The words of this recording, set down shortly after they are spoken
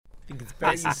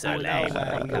This is so lame.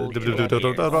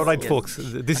 Right, folks,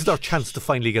 this is our chance to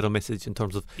finally get a message in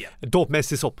terms of don't mess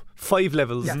this up. 5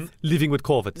 levels, living with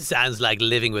COVID. Sounds like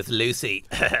living with Lucy.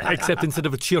 Except instead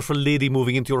of a cheerful lady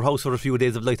moving into your house for a few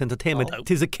days of light entertainment,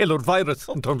 it is a killer virus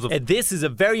in terms of... This is a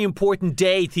very important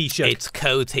day, Taoiseach. It's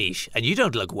co-Taoiseach, and you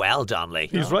don't look well, Donnelly.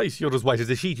 He's right, you're as white as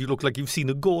a sheet. You look like you've seen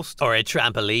a ghost. Or a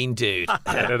trampoline dude.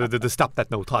 Stop that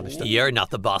now, Taoiseach. You're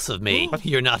not the boss of me.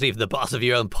 You're not even the boss of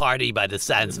your own party by the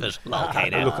sounds of it. Okay,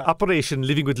 now. Look, Operation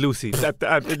Living with Lucy,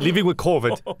 Living with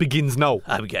COVID begins now.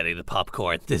 I'm getting the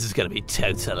popcorn. This is going to be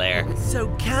total air. So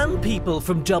can people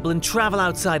from Dublin travel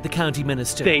outside the county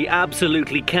minister? They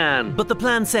absolutely can. But the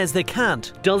plan says they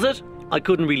can't. Does it? I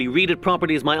couldn't really read it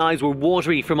properly as my eyes were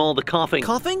watery from all the coughing.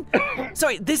 Coughing?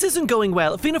 Sorry, this isn't going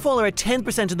well. Fianna Fáil are at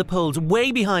 10% in the polls,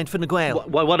 way behind Fine Gael.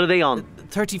 What are they on?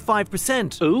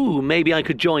 35%. Ooh, maybe I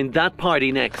could join that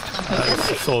party next.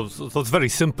 So it's very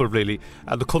simple, really.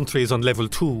 The country is on level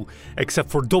 2, except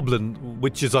for Dublin,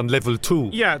 which is on level 2.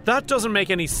 Yeah, that doesn't make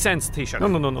any sense, Taoiseach.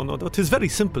 No. It is very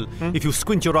simple. If you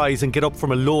squint your eyes and get up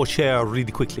from a low chair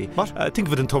really quickly. What? Think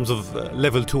of it in terms of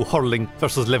level 2 hurling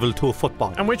versus level 2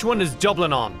 football. And which one is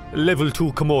Dublin on? Level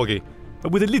 2 camogie,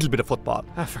 with a little bit of football.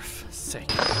 For fuck's sake.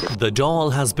 The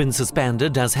Dáil has been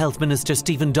suspended as Health Minister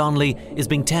Stephen Donnelly is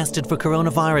being tested for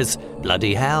coronavirus.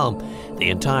 Bloody hell. The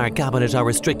entire cabinet are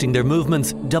restricting their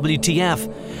movements.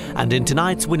 WTF. And in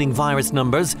tonight's winning virus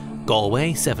numbers,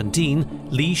 Galway 17,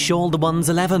 Laois all the ones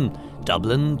 11,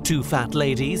 Dublin 2 fat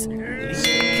ladies.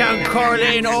 Count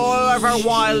Corlin, all of our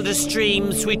wildest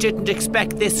dreams, we didn't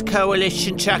expect this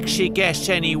coalition to actually get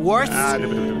any worse.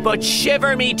 But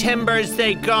shiver me timbers,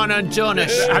 they gone and done it.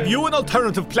 Have you an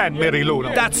alternative plan, Mary Lou?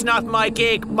 That's not my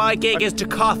gig. My gig is to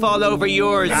cough all over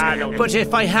yours. But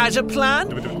if I had a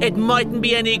plan, it mightn't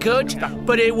be any good,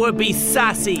 but it would be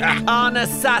sassy.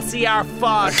 Honest sassy our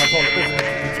fod.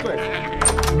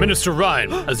 Minister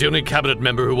Ryan, as the only cabinet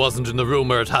member who wasn't in the room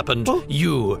where it happened,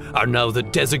 you are now the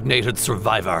designated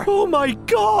survivor. Oh my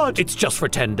God! It's just for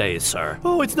 10 days, sir.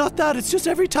 Oh, it's not that. It's just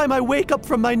every time I wake up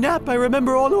from my nap, I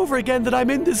remember all over again that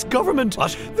I'm in this government.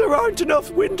 What? There aren't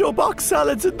enough window box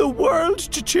salads in the world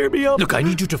to cheer me up. Look, I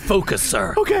need you to focus,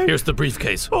 sir. Okay. Here's the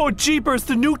briefcase. Oh, jeepers,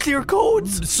 the nuclear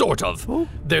codes. Sort of.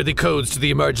 They're the codes to the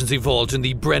emergency vault in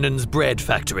the Brennan's Bread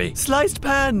Factory. Sliced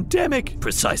pan, Demick.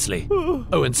 Precisely.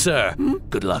 Oh, and sir,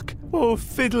 good luck. Oh,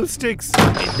 fiddlesticks.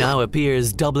 It now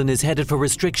appears Dublin is headed for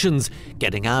restrictions,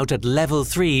 getting out at level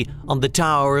 3 on the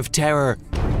Tower of Terror.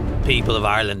 People of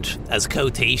Ireland, as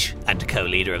co-Taoiseach and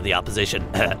co-leader of the opposition,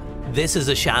 this is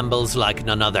a shambles like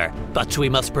none other, but we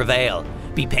must prevail.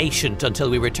 Be patient until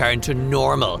we return to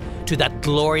normal, to that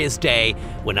glorious day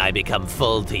when I become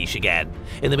full Taoiseach again.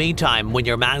 In the meantime, when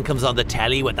your man comes on the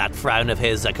telly with that frown of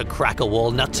his like a crack of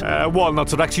walnut...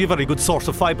 Walnuts are actually a very good source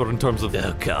of fibre in terms of...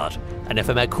 Oh, God. And if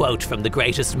I'm a quote from the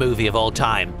greatest movie of all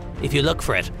time, if you look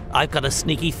for it, I've got a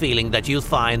sneaky feeling that you'll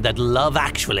find that Love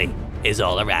Actually is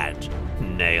all around.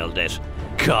 Nailed it.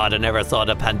 God, I never thought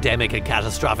a pandemic and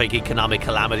catastrophic economic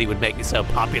calamity would make me so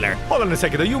popular. Hold on a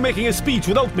second, are you making a speech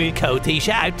without me?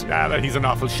 Co-Taoiseach out. He's an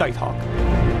awful shite hawk.